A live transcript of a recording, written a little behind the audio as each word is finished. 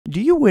Do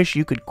you wish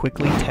you could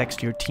quickly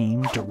text your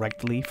team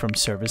directly from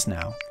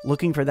ServiceNow?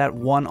 Looking for that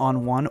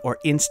one-on-one or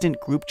instant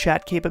group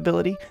chat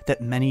capability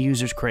that many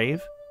users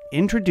crave?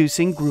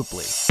 Introducing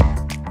Grüply,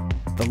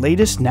 the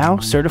latest Now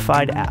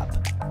certified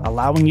app,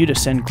 allowing you to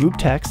send group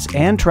texts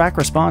and track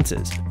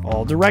responses,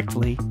 all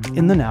directly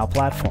in the Now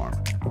platform.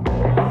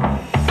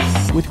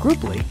 With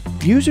Grüply,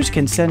 users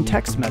can send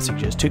text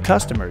messages to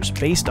customers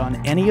based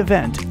on any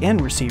event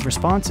and receive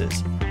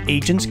responses.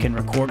 Agents can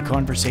record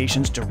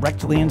conversations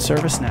directly in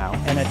ServiceNow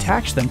and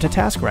attach them to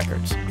task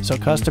records, so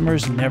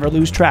customers never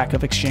lose track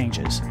of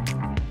exchanges.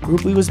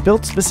 Grüply was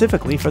built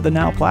specifically for the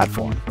Now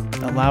platform,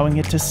 allowing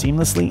it to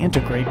seamlessly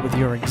integrate with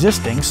your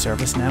existing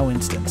ServiceNow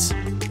instance.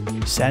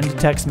 Send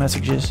text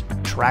messages,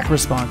 track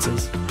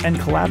responses, and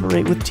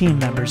collaborate with team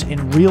members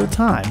in real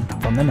time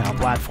from the Now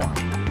platform.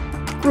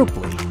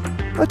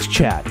 Grüply. Let's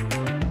chat.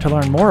 To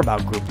learn more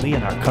about Grüply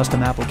and our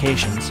custom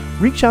applications,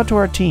 reach out to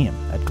our team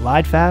at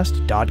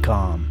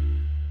GlideFast.com.